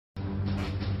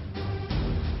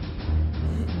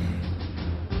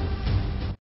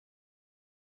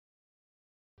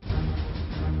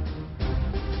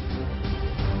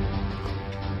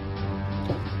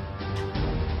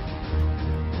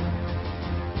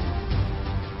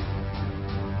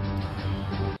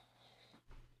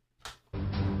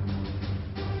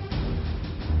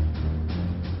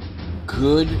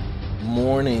Good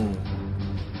morning.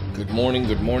 Good morning,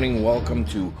 good morning. Welcome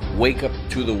to Wake Up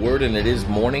to the Word, and it is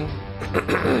morning,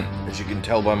 as you can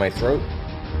tell by my throat.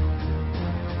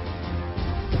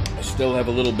 I still have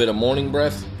a little bit of morning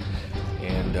breath,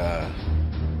 and,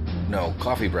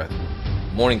 coffee breath.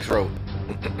 Morning throat.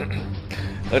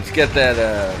 Let's get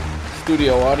that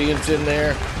studio audience in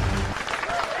there.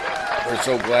 We're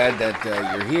so glad that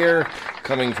you're here,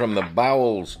 coming from the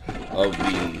bowels of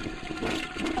the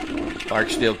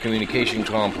Archdale Communication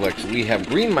Complex. We have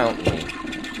Green Mountain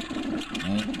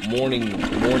morning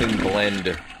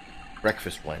blend,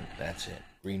 breakfast blend. That's it.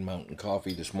 Green Mountain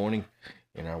coffee this morning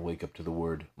in our Wake Up to the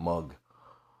Word mug.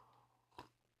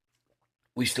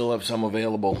 We still have some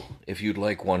available if you'd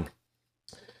like one.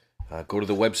 Go to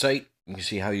the website. You can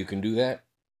see how you can do that.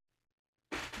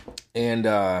 And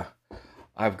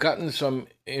I've gotten some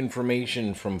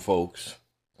information from folks.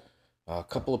 A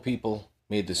couple of people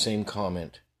made the same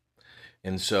comment.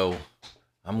 And so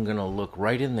I'm going to look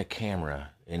right in the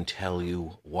camera and tell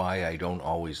you why I don't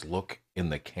always look in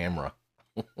the camera.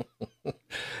 Because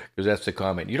that's the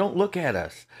comment. You don't look at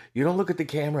us. You don't look at the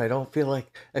camera. I feel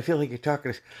like you're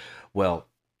talking to us. Well,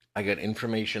 I got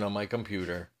information on my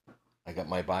computer. I got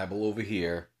my Bible over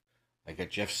here. I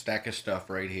got Jeff's stack of stuff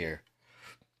right here.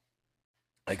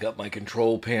 I got my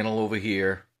control panel over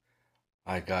here.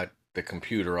 I got the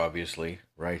computer, obviously,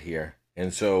 right here.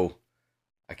 And so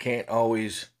I can't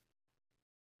always,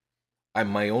 I'm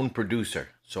my own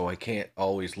producer, so I can't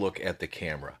always look at the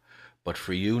camera. But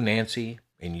for you, Nancy,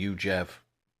 and you, Jeff,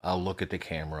 I'll look at the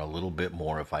camera a little bit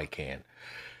more if I can.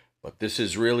 But this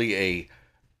is really a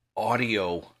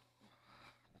audio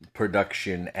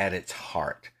production at its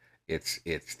heart. It's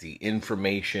the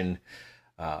information.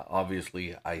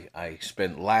 Obviously, I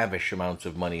spent lavish amounts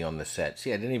of money on the set.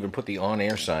 See, I didn't even put the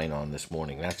on-air sign on this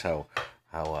morning. That's how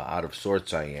out of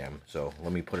sorts I am. So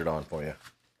let me put it on for you.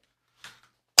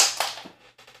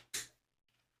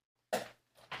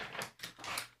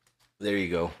 There you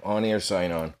go. On-air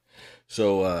sign on.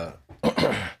 So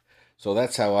so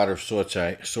that's how out of sorts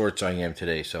I am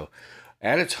today. So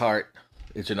at its heart,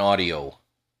 it's an audio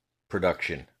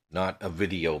production, not a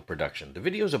video production. The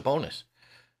video is a bonus.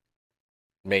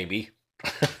 Maybe.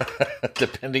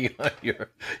 Depending on your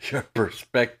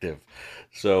perspective.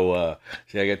 So,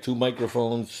 see, I got two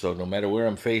microphones, so no matter where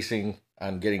I'm facing,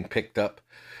 I'm getting picked up.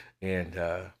 And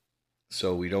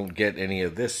so we don't get any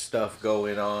of this stuff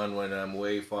going on when I'm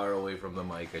way far away from the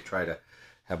mic. I try to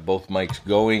have both mics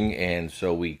going, and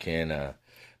so we can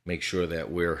make sure that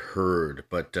we're heard.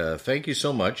 But thank you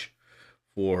so much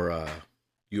for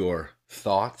your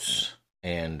thoughts,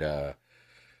 and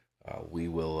we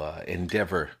will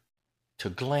endeavor to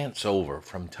glance over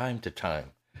from time to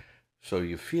time so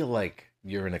you feel like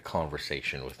you're in a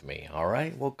conversation with me, all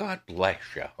right? Well, God bless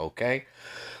you, okay?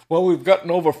 Well, we've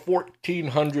gotten over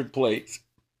 1,400 plays.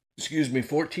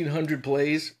 1,400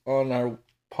 plays on our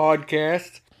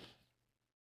podcast.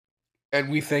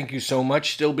 And we thank you so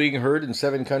much. Still being heard in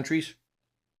 7 countries.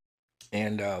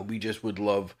 And we just would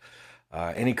love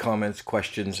any comments,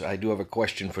 questions. I do have a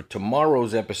question for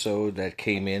tomorrow's episode that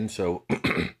came in, so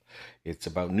it's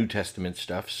about New Testament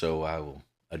stuff, so I will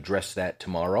address that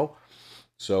tomorrow.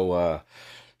 So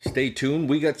stay tuned.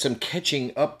 We got some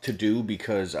catching up to do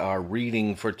because our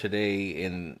reading for today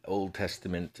in Old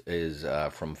Testament is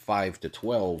from 5 to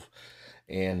 12,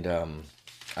 and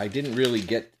I didn't really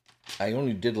I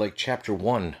only did like chapter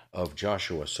 1 of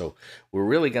Joshua, so we're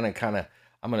really going to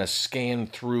I'm going to scan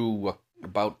through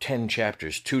about 10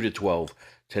 chapters, 2 to 12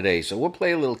 today. So we'll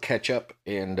play a little catch up,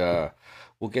 and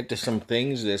we'll get to some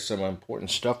things. There's some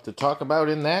important stuff to talk about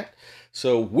in that.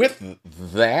 So with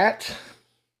that,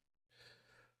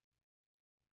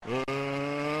 let's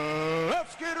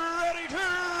get ready to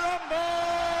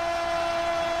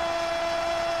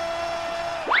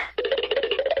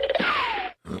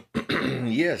rumble!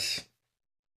 Yes.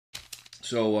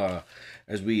 So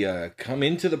as we come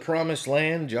into the promised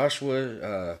land,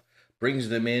 Joshua brings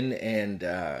them in, and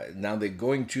now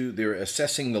they're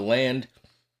assessing the land,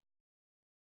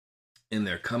 and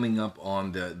they're coming up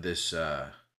on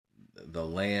the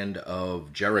land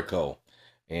of Jericho.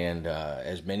 And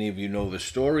as many of you know the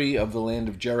story of the land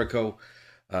of Jericho,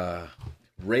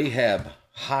 Rahab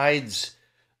hides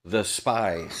the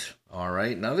spies. All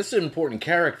right. Now, this is an important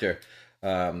character.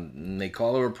 They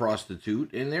call her a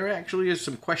prostitute, and there actually is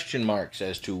some question marks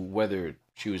as to whether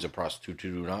she was a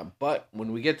prostitute or not. But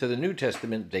when we get to the New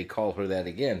Testament, they call her that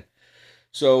again.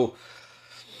 So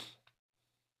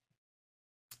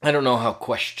I don't know how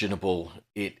questionable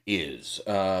it is,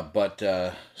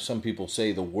 but some people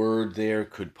say the word there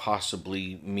could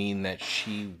possibly mean that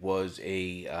she was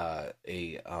a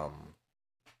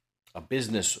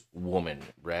businesswoman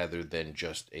rather than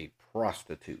just a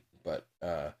prostitute. But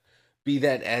be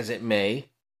that as it may,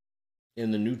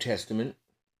 in the New Testament,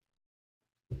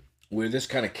 where this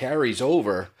kind of carries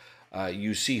over,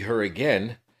 you see her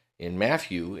again in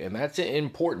Matthew, and that's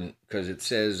important because it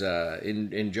says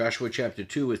in Joshua chapter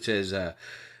 2, it says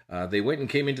they went and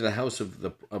came into the house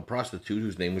of a prostitute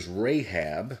whose name was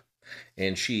Rahab,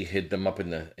 and she hid them up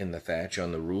in the thatch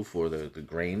on the roof, or the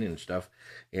grain and stuff,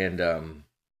 and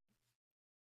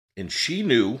she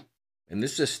knew. And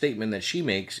this is a statement that she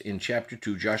makes in chapter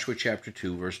 2, Joshua chapter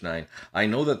 2, verse 9. I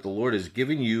know that the Lord has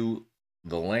given you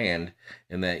the land,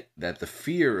 and that the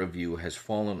fear of you has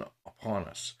fallen upon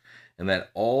us, and that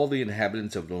all the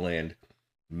inhabitants of the land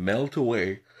melt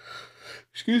away.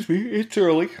 Excuse me, it's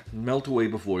early. Melt away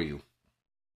before you.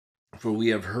 For we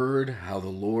have heard how the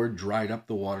Lord dried up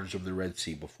the waters of the Red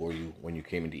Sea before you when you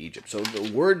came into Egypt. So the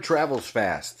word travels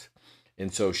fast.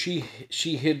 And so she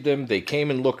hid them. They came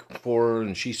and looked for her,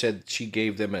 and she said she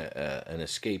gave them an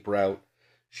escape route.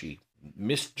 She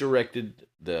misdirected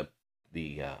the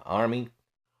army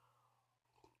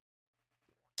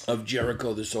of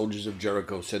Jericho. The soldiers of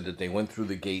Jericho said that they went through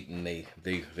the gate, and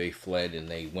they fled, and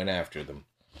they went after them.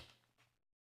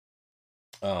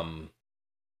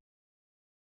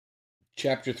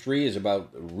 Chapter 3 is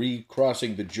about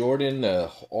recrossing the Jordan,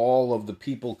 all of the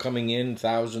people coming in,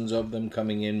 thousands of them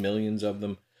coming in, millions of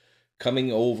them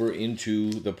coming over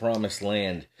into the promised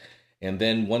land. And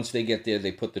then once they get there,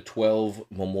 they put the 12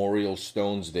 memorial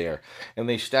stones there, and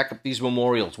they stack up these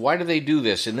memorials. Why do they do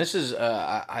this? And this is,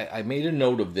 I made a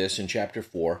note of this in chapter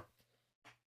 4.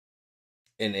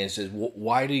 And it says,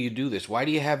 why do you do this? Why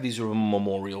do you have these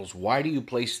memorials? Why do you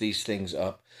place these things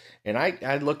up? And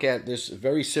I look at this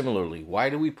very similarly. Why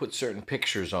do we put certain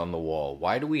pictures on the wall?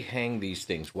 Why do we hang these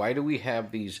things? Why do we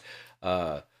have these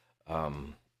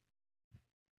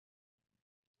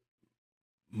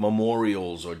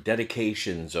memorials or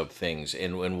dedications of things?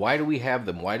 And why do we have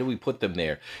them? Why do we put them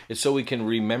there? It's so we can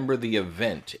remember the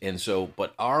event. And so,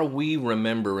 but are we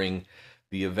remembering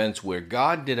the events where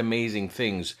God did amazing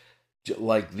things,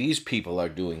 like these people are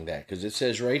doing that? Because it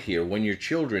says right here, when your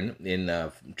children,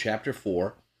 in chapter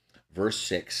 4, verse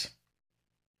 6,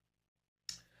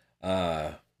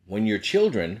 when your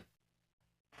children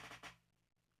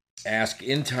ask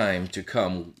in time to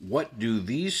come, what do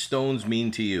these stones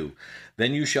mean to you?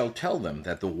 Then you shall tell them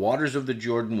that the waters of the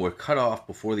Jordan were cut off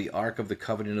before the ark of the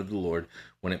covenant of the Lord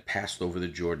when it passed over the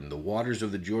Jordan. The waters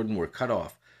of the Jordan were cut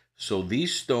off. So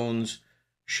these stones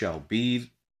shall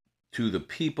be to the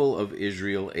people of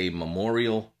Israel a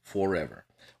memorial forever.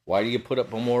 Why do you put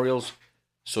up memorials?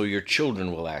 So your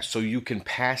children will ask. So you can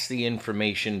pass the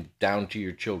information down to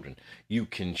your children. You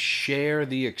can share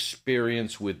the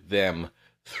experience with them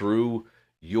through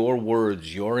your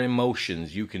words, your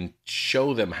emotions. You can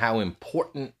show them how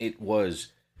important it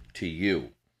was to you.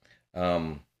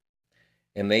 And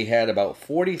they had about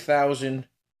 40,000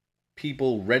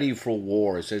 people ready for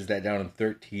war. It says that down in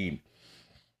 13.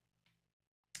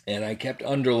 And I kept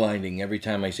underlining every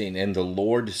time I say, and the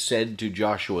Lord said to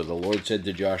Joshua, the Lord said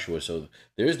to Joshua. So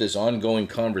there's this ongoing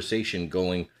conversation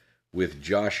going with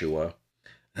Joshua.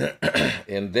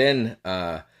 And then,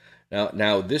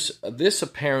 now this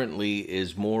apparently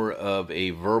is more of a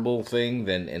verbal thing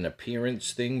than an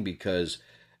appearance thing, because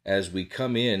as we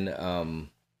come in,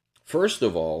 first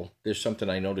of all, there's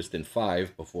something I noticed in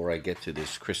 5 before I get to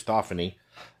this Christophany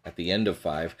at the end of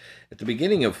 5. At the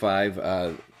beginning of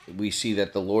 5, we see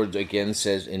that the Lord again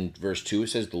says in verse 2, it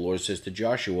says, the Lord says to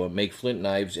Joshua, make flint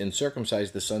knives and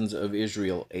circumcise the sons of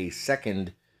Israel a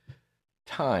second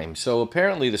time. So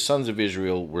apparently the sons of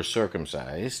Israel were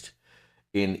circumcised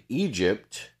in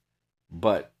Egypt,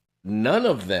 but none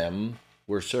of them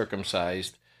were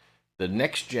circumcised the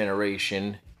next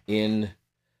generation in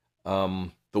the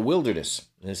wilderness.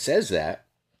 And it says that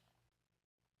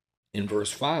in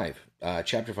verse 5.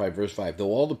 Chapter 5, verse 5, though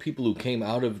all the people who came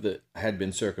out of had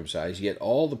been circumcised, yet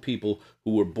all the people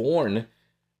who were born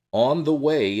on the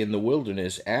way in the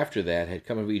wilderness after that had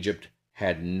come of Egypt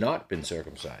had not been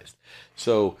circumcised.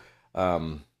 So,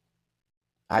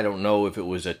 I don't know if it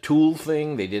was a tool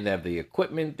thing. They didn't have the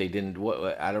equipment. They didn't,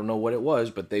 I don't know what it was,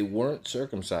 but they weren't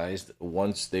circumcised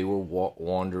once they were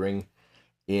wandering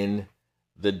in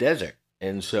the desert.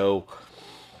 And so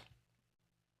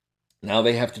now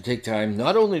they have to take time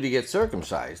not only to get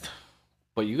circumcised,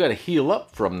 but you got to heal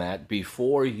up from that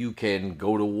before you can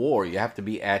go to war. You have to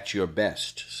be at your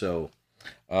best. So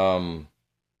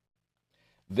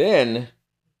then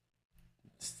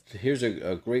here's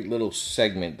a great little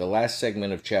segment, the last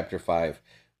segment of chapter 5.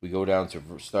 We go down to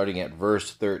starting at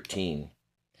verse 13.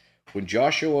 When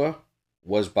Joshua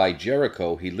was by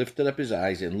Jericho, he lifted up his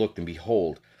eyes and looked, and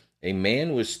behold, a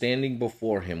man was standing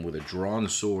before him with a drawn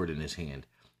sword in his hand.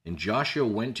 And Joshua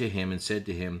went to him and said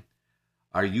to him,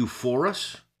 Are you for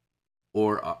us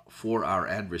or for our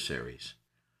adversaries?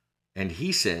 And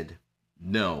he said,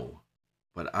 No,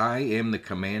 but I am the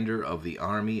commander of the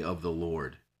army of the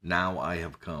Lord. Now I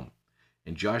have come.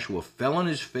 And Joshua fell on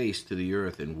his face to the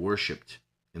earth and worshipped,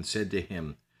 and said to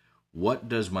him, What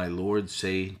does my Lord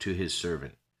say to his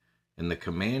servant? And the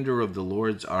commander of the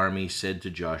Lord's army said to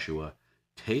Joshua,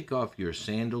 Take off your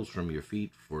sandals from your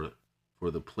feet, for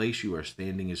the place you are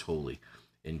standing is holy.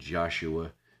 And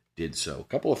Joshua did so. A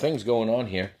couple of things going on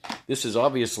here. This is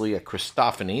obviously a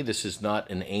Christophany. This is not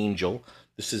an angel.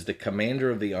 This is the commander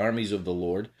of the armies of the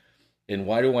Lord. And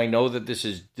why do I know that this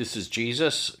is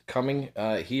Jesus coming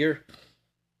here?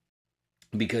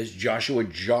 Because Joshua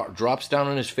drops down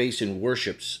on his face and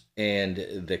worships, and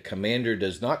the commander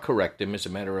does not correct him. As a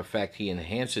matter of fact, he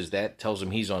enhances that, tells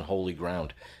him he's on holy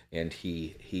ground, and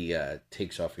he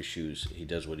takes off his shoes. He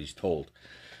does what he's told.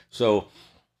 So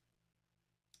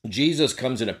Jesus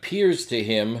comes and appears to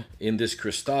him in this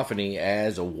Christophany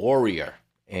as a warrior,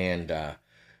 and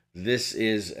this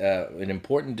is an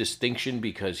important distinction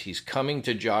because he's coming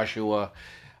to Joshua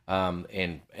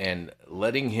and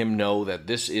letting him know that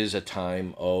this is a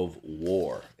time of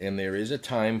war, and there is a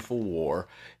time for war.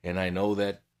 And I know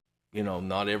that,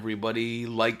 not everybody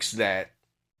likes that,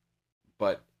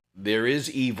 but there is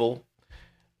evil,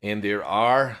 and there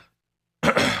are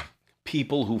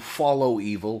people who follow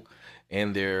evil,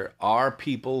 and there are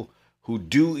people who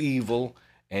do evil,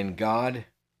 and God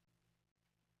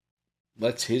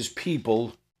lets his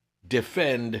people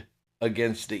defend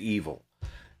against the evil.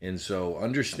 And so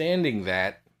understanding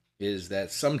that is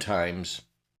that sometimes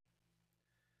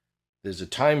there's a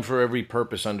time for every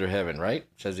purpose under heaven, right?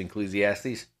 It says in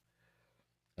Ecclesiastes.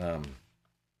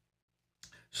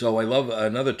 So I love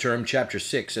another term, chapter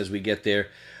 6, as we get there.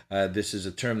 This is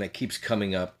a term that keeps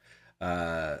coming up.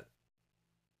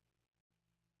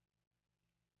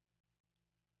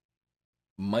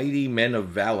 Mighty men of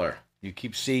valor. You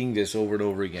keep seeing this over and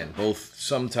over again. Both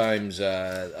sometimes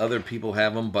other people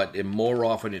have them, but more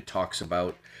often it talks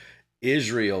about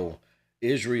Israel's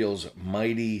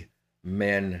mighty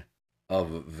men of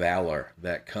valor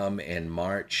that come and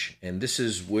march. And this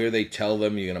is where they tell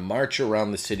them you're going to march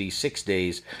around the city 6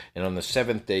 days, and on the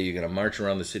seventh day you're going to march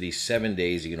around the city 7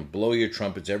 days. You're going to blow your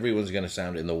trumpets. Everyone's going to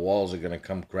sound, and the walls are going to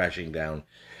come crashing down.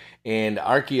 And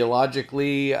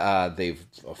archaeologically, they've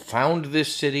found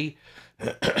this city.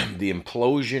 The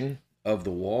implosion of the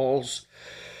walls,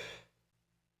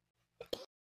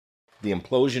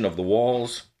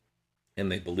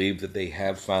 and they believe that they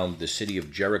have found the city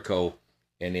of Jericho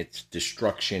and its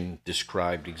destruction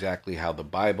described exactly how the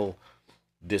Bible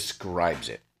describes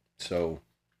it. So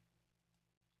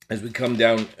as we come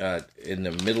down in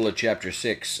the middle of chapter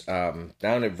 6, down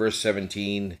at verse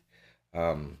 17,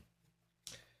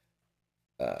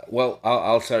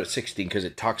 I'll start at 16 because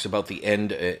it talks about the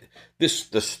end. The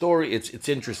story, it's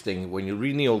interesting. When you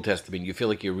read in the Old Testament, you feel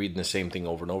like you're reading the same thing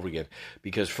over and over again.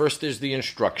 Because first there's the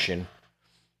instruction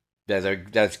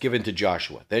that's given to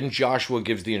Joshua. Then Joshua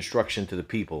gives the instruction to the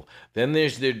people. Then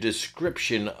there's the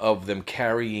description of them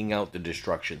carrying out the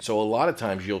destruction. So a lot of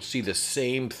times you'll see the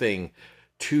same thing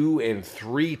 2 and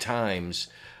 3 times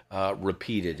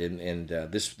repeated. And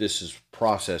this is a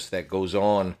process that goes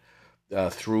on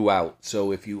throughout.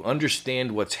 So if you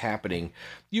understand what's happening,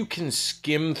 you can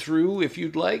skim through if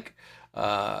you'd like.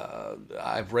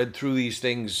 I've read through these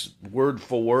things word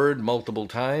for word multiple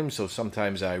times, so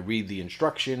sometimes I read the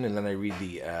instruction and then I read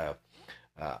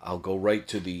I'll go right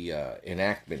to the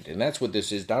enactment. And that's what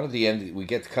this is. Down at the end, we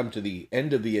get to come to the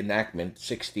end of the enactment,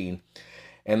 16.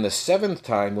 And the 7th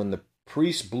time, when the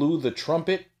priest blew the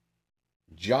trumpet,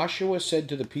 Joshua said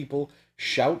to the people,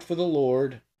 Shout for the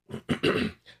Lord.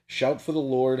 Shout for the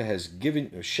Lord has given.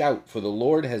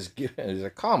 There's a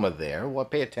comma there. Well,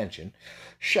 pay attention.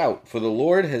 Shout, for the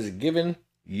Lord has given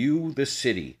you the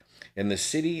city, and the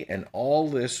city and all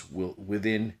this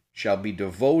within shall be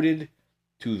devoted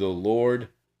to the Lord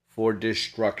for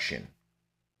destruction.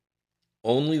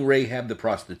 Only Rahab the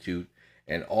prostitute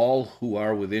and all who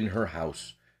are within her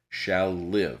house shall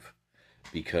live,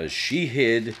 because she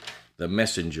hid the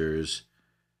messengers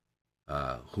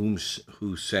who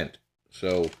sent.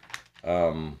 So,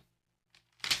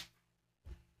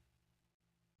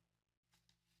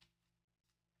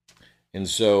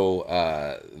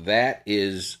 that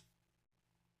is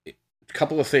a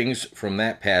couple of things from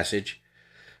that passage.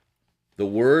 The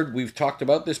word, we've talked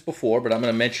about this before, but I'm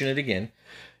going to mention it again.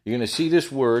 You're going to see this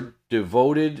word,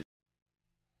 devoted.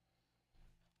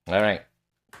 All right.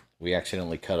 We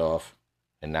accidentally cut off.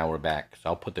 And now we're back. So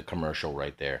I'll put the commercial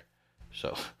right there.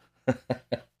 So,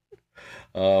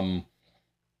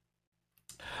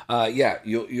 yeah,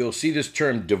 you'll see this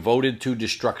term devoted to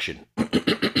destruction.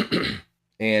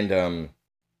 And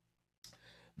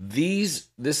this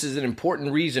is an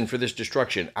important reason for this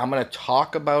destruction. I'm going to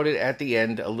talk about it at the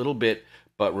end a little bit,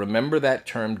 but remember that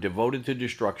term, devoted to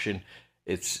destruction.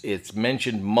 It's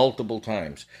mentioned multiple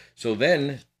times. So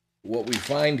then what we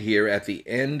find here at the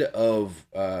end of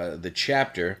the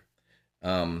chapter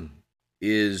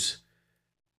is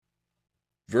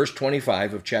verse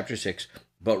 25 of chapter 6.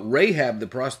 But Rahab the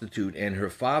prostitute and her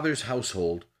father's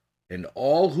household and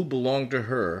all who belonged to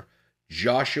her,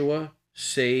 Joshua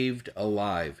saved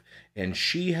alive. And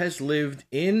she has lived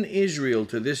in Israel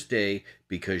to this day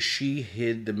because she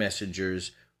hid the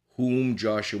messengers whom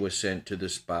Joshua sent to the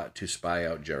spot to spy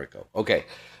out Jericho. Okay,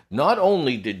 not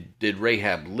only did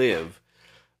Rahab live,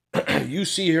 you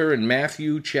see her in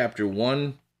Matthew chapter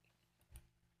 1,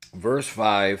 verse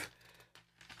 5,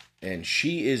 and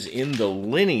she is in the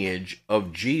lineage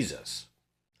of Jesus.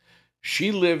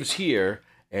 She lives here,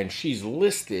 and she's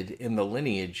listed in the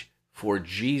lineage for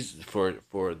Jesus,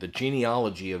 for the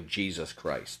genealogy of Jesus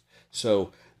Christ.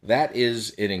 So that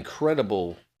is an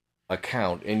incredible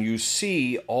account, and you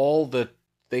see all the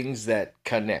things that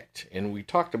connect. And we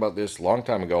talked about this a long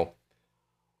time ago.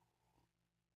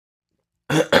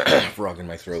 Frog in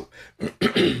my throat.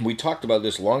 We talked about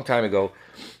this a long time ago.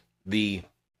 The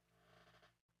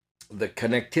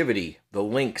connectivity, the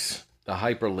links, the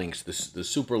hyperlinks, the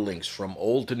super links from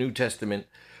Old to New Testament,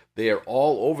 they are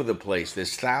all over the place.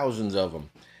 There's thousands of them.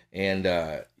 And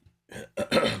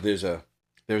there's a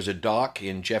doc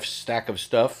in Jeff's stack of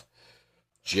stuff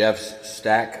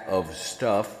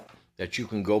that you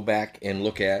can go back and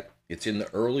look at. It's in the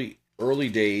early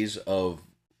days of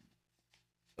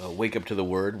Wake Up to the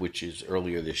Word, which is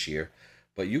earlier this year.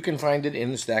 But you can find it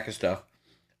in the stack of stuff.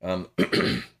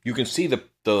 You can see the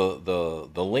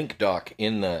link doc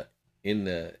in the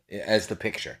as the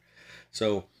picture.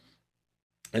 So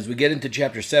as we get into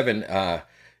chapter 7,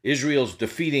 Israel's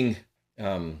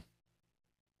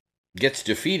gets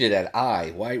defeated at Ai.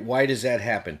 Why does that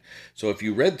happen? So if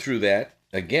you read through that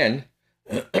again,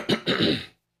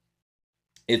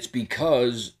 it's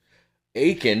because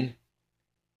Acan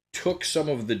took some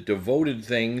of the devoted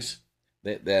things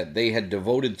that they had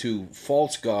devoted to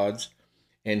false gods,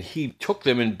 and he took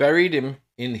them and buried him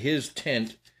in his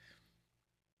tent,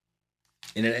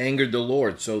 and it angered the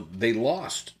Lord. So they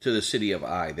lost to the city of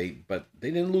Ai. But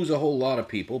they didn't lose a whole lot of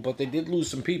people, but they did lose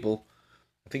some people.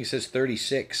 I think it says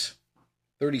 36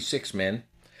 men.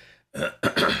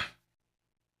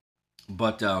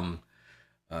 But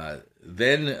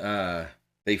then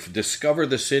they discover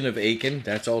the sin of Acan.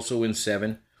 That's also in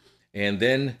 7. And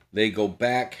then they go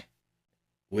back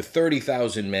with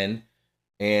 30,000 men,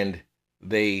 and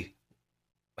they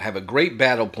have a great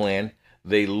battle plan.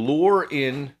 They lure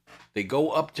in, they go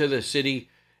up to the city,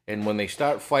 and when they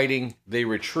start fighting, they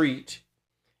retreat.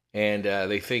 And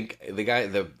they think,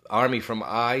 the army from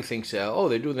Ai thinks,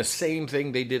 they're doing the same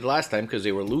thing they did last time because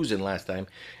they were losing last time.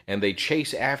 And they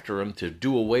chase after them to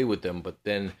do away with them. But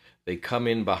then they come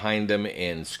in behind them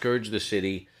and scourge the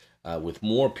city with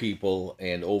more people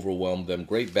and overwhelm them.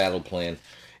 Great battle plan.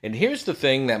 And here's the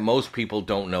thing that most people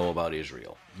don't know about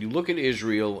Israel. You look at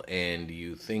Israel and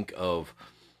you think of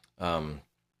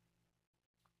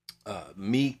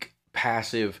meek,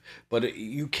 passive, but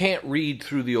you can't read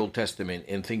through the Old Testament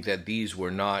and think that these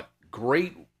were not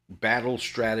great battle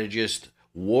strategists,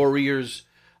 warriors.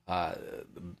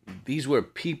 These were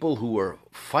people who were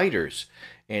fighters.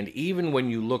 And even when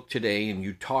you look today and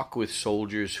you talk with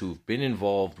soldiers who've been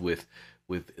involved with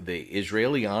the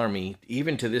Israeli army,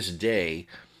 even to this day,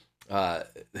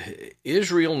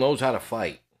 Israel knows how to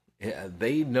fight.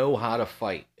 They know how to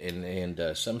fight,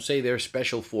 and some say their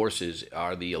special forces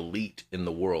are the elite in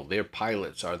the world. Their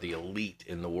pilots are the elite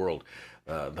in the world.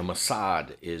 The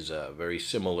Mossad is very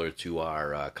similar to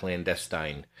our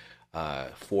clandestine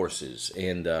forces,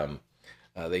 and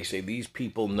they say these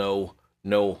people know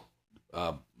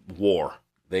war.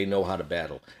 They know how to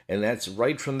battle, and that's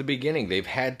right from the beginning. They've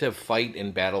had to fight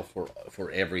and battle for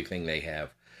everything they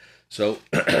have. So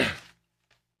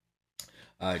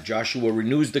Joshua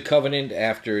renews the covenant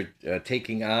after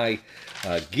taking Ai.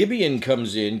 Gibeon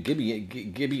comes in.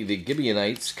 The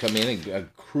Gibeonites come in. A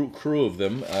crew of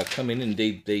them come in, and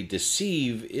they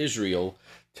deceive Israel,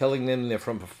 telling them they're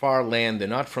from a far land. They're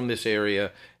not from this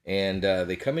area, and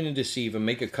they come in and deceive them,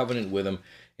 make a covenant with them,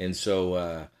 and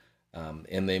so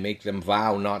and they make them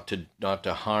vow not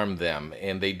to harm them,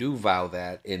 and they do vow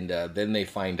that, and then they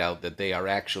find out that they are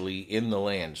actually in the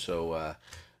land. So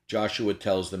Joshua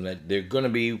tells them that they're going to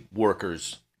be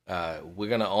workers. We're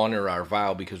going to honor our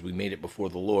vow because we made it before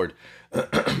the Lord,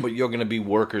 but you're going to be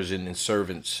workers and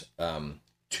servants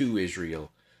to Israel,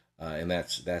 and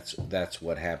that's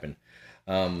what happened.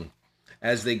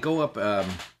 As they go up,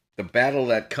 the battle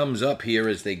that comes up here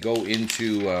as they go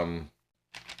into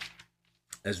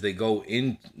they go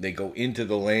into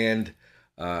the land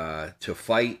to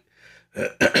fight.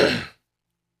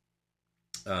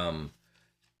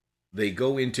 They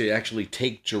go into actually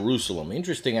take Jerusalem.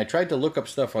 Interesting. I tried to look up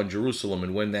stuff on Jerusalem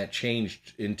and when that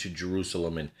changed into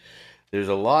Jerusalem, and there's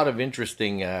a lot of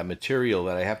interesting material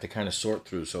that I have to kind of sort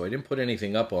through. So I didn't put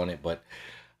anything up on it, but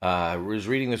I was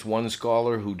reading this one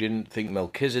scholar who didn't think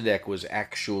Melchizedek was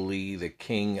actually the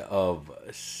king of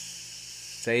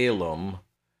Shalom,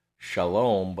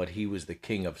 but he was the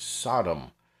king of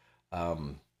Sodom.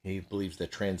 He believes the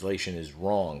translation is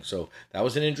wrong. So that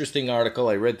was an interesting article.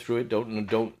 I read through it.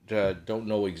 Don't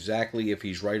know exactly if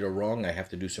he's right or wrong. I have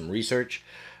to do some research,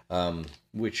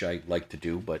 which I like to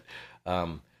do. But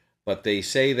they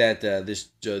say that this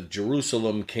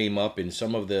Jerusalem came up in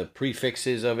some of the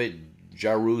prefixes of it.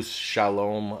 Jarus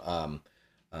Shalom.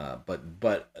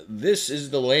 But this is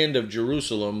the land of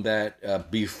Jerusalem that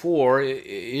before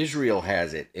Israel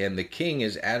has it, and the king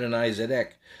is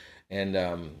Adonai-Zedek. And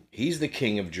he's the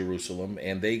king of Jerusalem,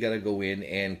 and they got to go in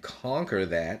and conquer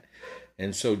that.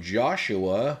 And so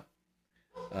Joshua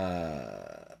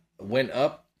went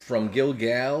up from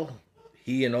Gilgal,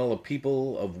 he and all the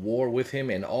people of war with him,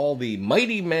 and all the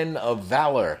mighty men of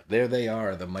valor. There they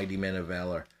are, the mighty men of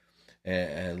valor.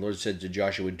 And the Lord said to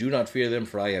Joshua, "Do not fear them,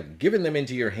 for I have given them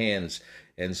into your hands."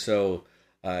 And so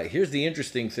here's the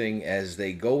interesting thing: as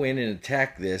they go in and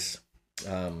attack this,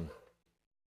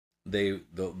 the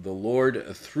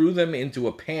Lord threw them into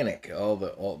a panic,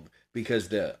 because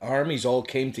the armies all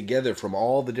came together from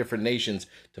all the different nations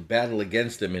to battle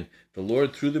against them, and the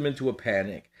Lord threw them into a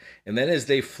panic. And then as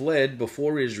they fled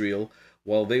before Israel,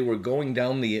 while they were going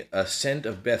down the ascent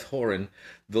of Beth Horon,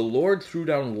 the Lord threw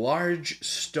down large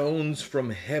stones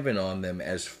from heaven on them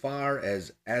as far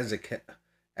as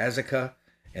Azekah,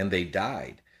 and they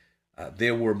died.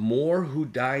 There were more who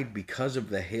died because of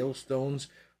the hailstones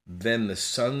than the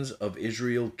sons of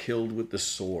Israel killed with the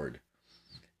sword.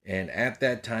 And at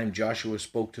that time Joshua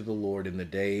spoke to the Lord in the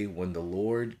day when the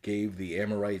Lord gave the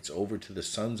Amorites over to the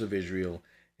sons of Israel,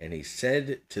 and he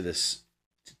said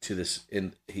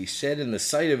he said in the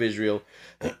sight of Israel,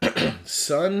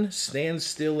 "Sun, stand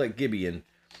still at Gibeon,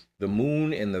 the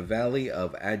moon in the valley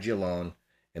of Ajalon."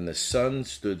 And the sun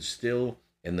stood still,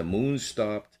 and the moon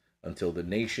stopped, until the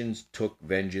nations took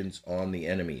vengeance on the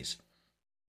enemies.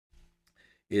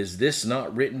 Is this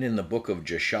not written in the book of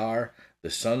Jashar? The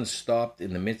sun stopped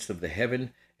in the midst of the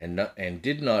heaven, and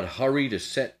did not hurry to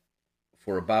set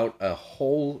for about a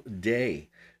whole day.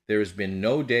 There has been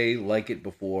no day like it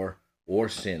before or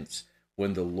since,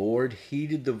 when the Lord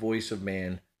heeded the voice of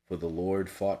man, for the Lord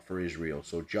fought for Israel.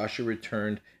 So Joshua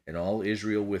returned, and all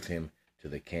Israel with him, to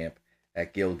the camp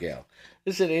at Gilgal.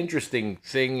 This is an interesting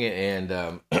thing,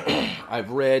 and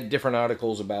I've read different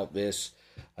articles about this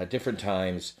at different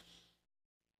times.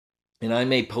 And I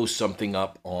may post something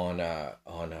up on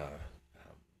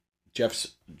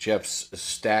Jeff's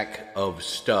stack of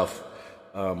stuff,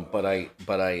 but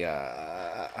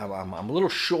I'm a little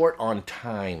short on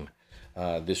time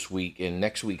this week, and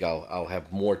next week I'll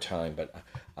have more time. But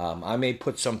I may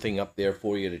put something up there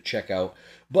for you to check out.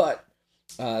 But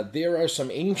there are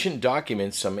some ancient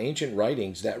documents, some ancient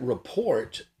writings that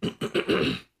report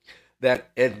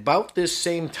that at about this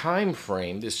same time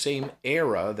frame, this same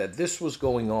era, that this was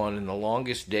going on, and the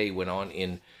longest day went on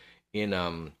in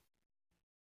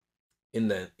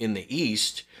the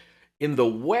East. In the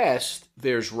West,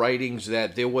 there's writings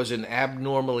that there was an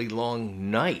abnormally long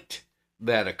night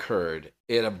that occurred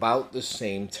at about the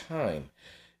same time.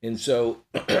 And so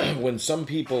when some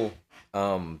people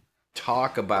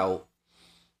talk about,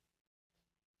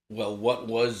 well, what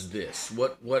was this?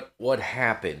 What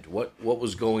happened? What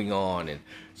was going on? And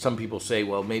some people say,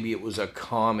 well, maybe it was a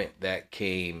comet that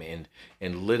came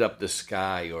and lit up the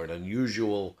sky, or an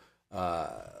unusual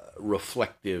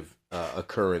reflective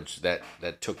occurrence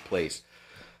that took place.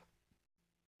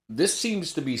 This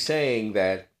seems to be saying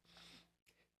that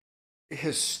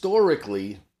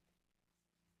historically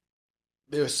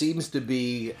there seems to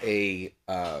be a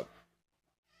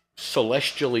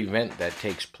celestial event that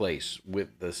takes place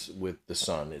with the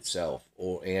sun itself,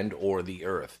 or the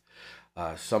earth.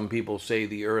 Some people say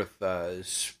the earth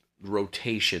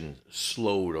rotation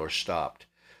slowed or stopped.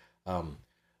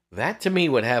 That to me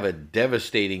would have a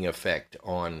devastating effect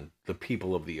on the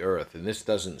people of the earth, and this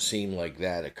doesn't seem like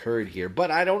that occurred here.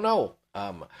 But I don't know.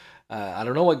 I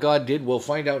don't know what God did. We'll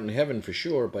find out in heaven for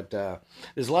sure. But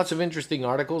there's lots of interesting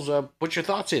articles. Put your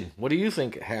thoughts in. What do you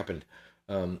think happened?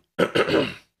 God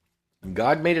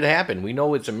made it happen. We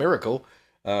know it's a miracle.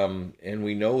 And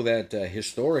we know that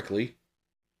historically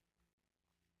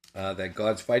that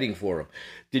God's fighting for him.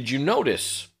 Did you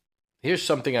notice? Here's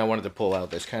something I wanted to pull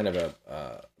out that's kind of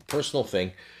a personal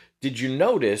thing. Did you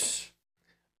notice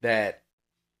that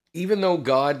even though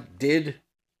God did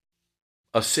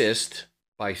assist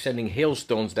by sending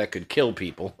hailstones that could kill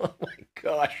people, oh my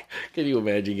gosh, can you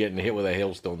imagine getting hit with a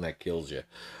hailstone that kills you?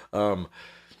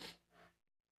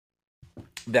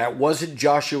 That wasn't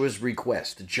Joshua's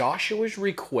request. Joshua's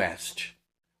request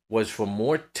was for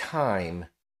more time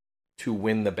to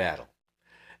win the battle.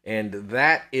 And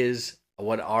that is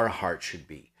what our heart should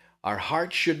be. Our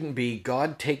heart shouldn't be,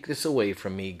 God, take this away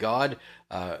from me. God,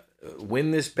 win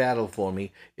this battle for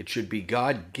me. It should be,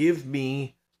 God, give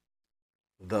me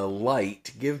the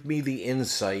light, give me the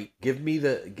insight, give me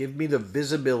the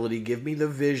visibility, give me the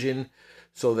vision,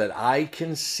 so that I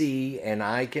can see and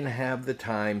I can have the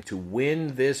time to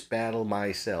win this battle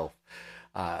myself.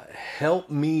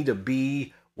 Help me to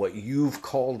be what you've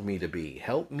called me to be.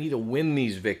 Help me to win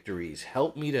these victories.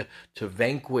 Help me to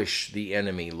vanquish the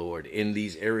enemy, Lord, in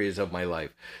these areas of my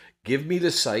life. Give me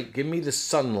the sight, give me the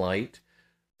sunlight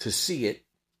to see it,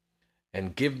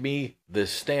 and give me the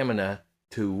stamina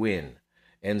to win.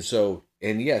 And so,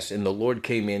 and yes, and the Lord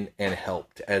came in and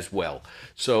helped as well.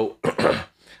 So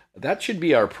that should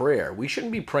be our prayer. We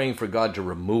shouldn't be praying for God to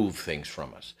remove things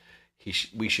from us.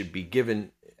 We should be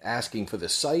asking for the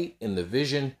sight and the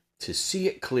vision to see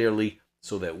it clearly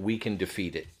so that we can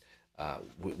defeat it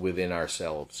within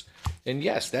ourselves. And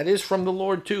yes, that is from the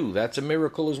Lord too. That's a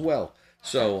miracle as well.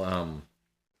 So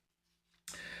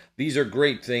these are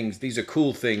great things. These are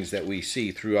cool things that we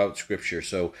see throughout Scripture.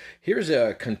 So here's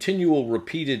a continual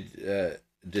repeated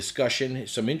discussion.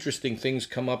 Some interesting things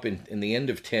come up in the end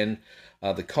of 10.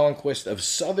 The conquest of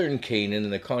southern Canaan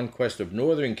and the conquest of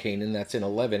northern Canaan. That's in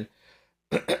 11.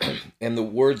 And the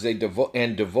words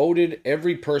devoted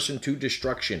every person to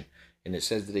destruction, and it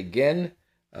says it again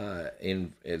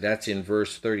that's in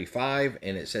verse 35,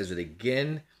 and it says it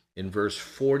again in verse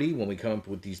 40 when we come up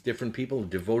with these different people.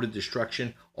 Devoted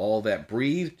destruction, all that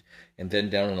breathed. And then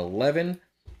down in 11,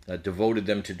 devoted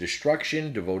them to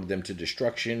destruction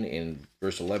in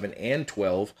verse 11 and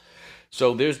 12.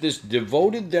 So there's this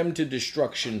devoted them to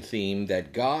destruction theme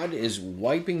that God is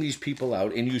wiping these people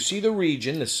out. And you see the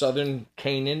region, the southern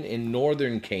Canaan and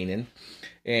northern Canaan.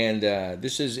 And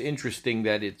this is interesting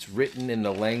that it's written in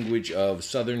the language of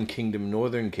southern kingdom,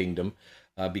 northern kingdom,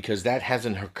 because that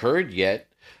hasn't occurred yet.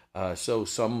 So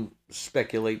some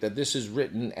speculate that this is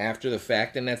written after the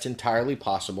fact, and that's entirely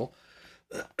possible.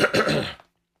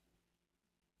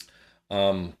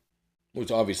 Which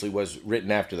obviously was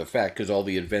written after the fact because all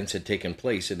the events had taken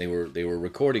place and they were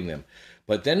recording them.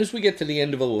 But then as we get to the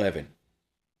end of 11,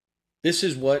 this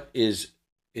is what is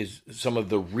some of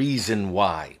the reason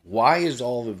why. Why is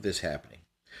all of this happening?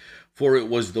 For it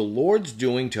was the Lord's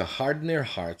doing to harden their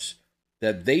hearts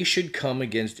that they should come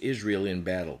against Israel in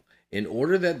battle, in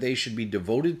order that they should be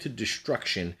devoted to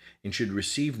destruction and should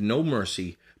receive no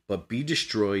mercy, but be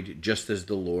destroyed just as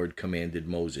the Lord commanded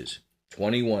Moses.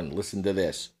 21, listen to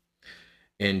this.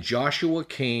 And Joshua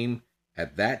came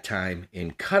at that time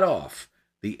and cut off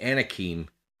the Anakim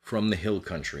from the hill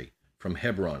country, from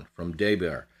Hebron, from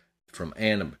Debir, from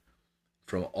Anab,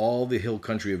 from all the hill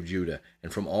country of Judah,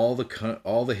 and from all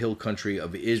the hill country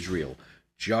of Israel.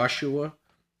 Joshua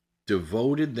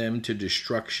devoted them to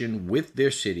destruction with their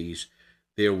cities.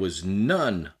 There was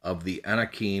none of the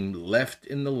Anakim left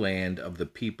in the land of the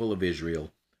people of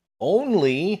Israel.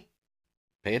 Only,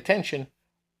 pay attention,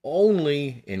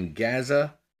 only in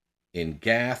Gaza, in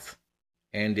Gath,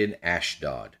 and in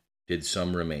Ashdod did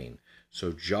some remain.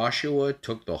 So Joshua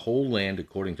took the whole land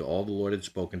according to all the Lord had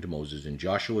spoken to Moses, and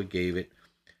Joshua gave it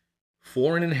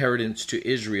for an inheritance to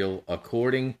Israel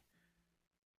according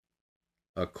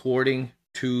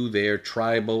to their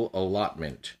tribal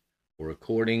allotment, or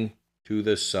according to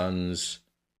the sons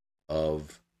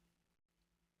of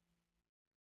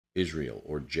Israel,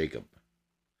 or Jacob.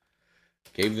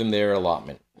 Gave them their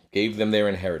allotment, gave them their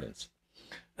inheritance.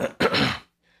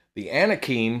 The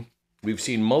Anakim, we've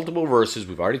seen multiple verses,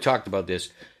 we've already talked about this.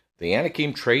 The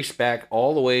Anakim trace back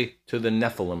all the way to the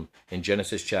Nephilim in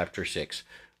Genesis chapter 6,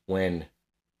 when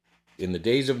in the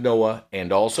days of Noah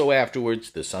and also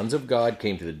afterwards, the sons of God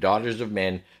came to the daughters of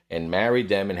men and married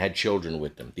them and had children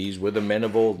with them. These were the men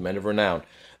of old, men of renown.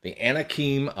 The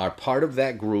Anakim are part of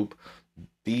that group.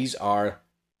 These are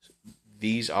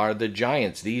the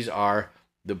giants. These are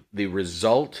the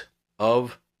result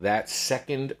of that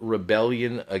second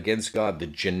rebellion against God, the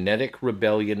genetic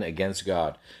rebellion against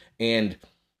God. And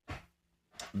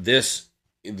these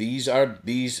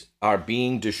are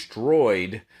being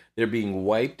destroyed. They're being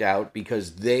wiped out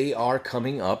because they are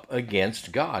coming up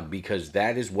against God, because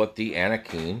that is what the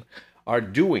Anakim are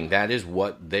doing. That is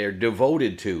what they're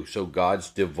devoted to. So God's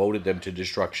devoted them to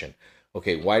destruction.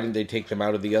 Okay, why didn't they take them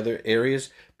out of the other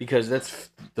areas? Because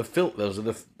those are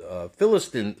the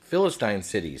Philistine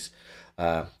cities.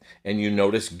 And you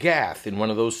notice Gath in one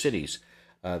of those cities.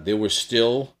 There were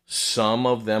still some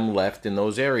of them left in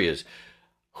those areas.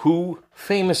 Who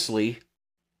famously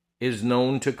is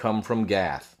known to come from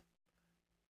Gath?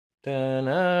 That's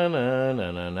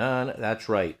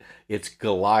right. It's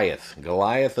Goliath.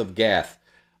 Goliath of Gath.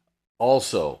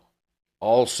 Also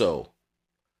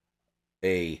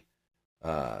a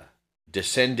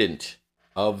descendant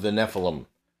of the Nephilim,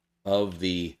 of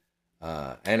the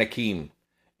Anakim.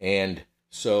 And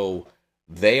so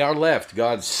they are left.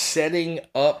 God's setting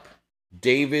up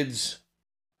David's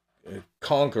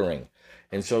conquering.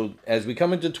 And so as we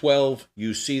come into 12,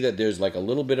 you see that there's like a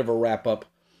little bit of a wrap-up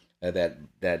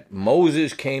that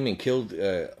Moses came and killed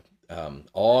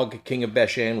Og, king of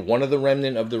Bashan, one of the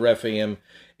remnant of the Rephaim,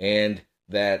 and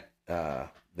that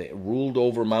they ruled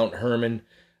over Mount Hermon,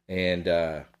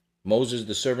 and Moses,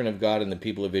 the servant of God, and the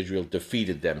people of Israel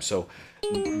defeated them. So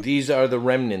these are the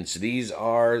remnants. These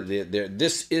are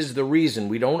this is the reason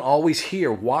we don't always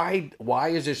hear why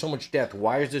is there so much death?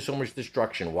 Why is there so much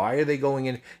destruction? Why are they going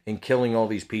in and killing all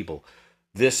these people?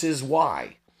 This is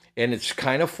why. And it's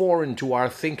kind of foreign to our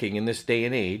thinking in this day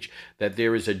and age that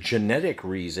there is a genetic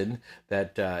reason,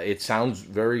 that it sounds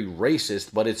very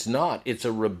racist, but it's not. It's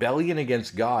a rebellion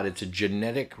against God. It's a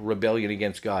genetic rebellion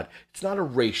against God. It's not a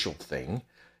racial thing.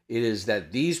 It is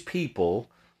that these people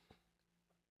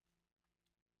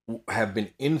have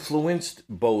been influenced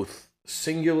both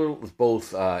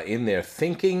in their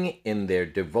thinking, in their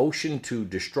devotion to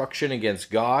destruction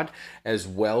against God, as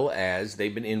well as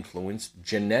they've been influenced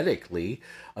genetically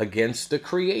against the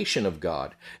creation of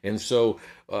God. And so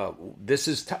this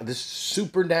is this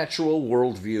supernatural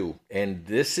worldview, and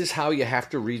this is how you have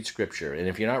to read Scripture. And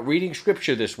if you're not reading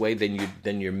Scripture this way,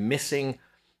 then you're missing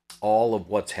all of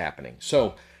what's happening.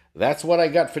 So that's what I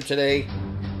got for today.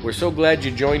 We're so glad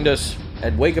you joined us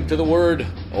at Wake Up to the Word,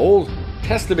 Old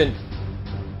Testament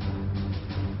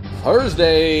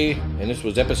Thursday. And this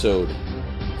was episode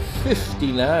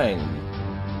 59.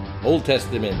 Old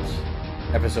Testament,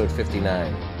 episode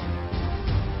 59.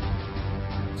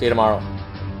 See you tomorrow.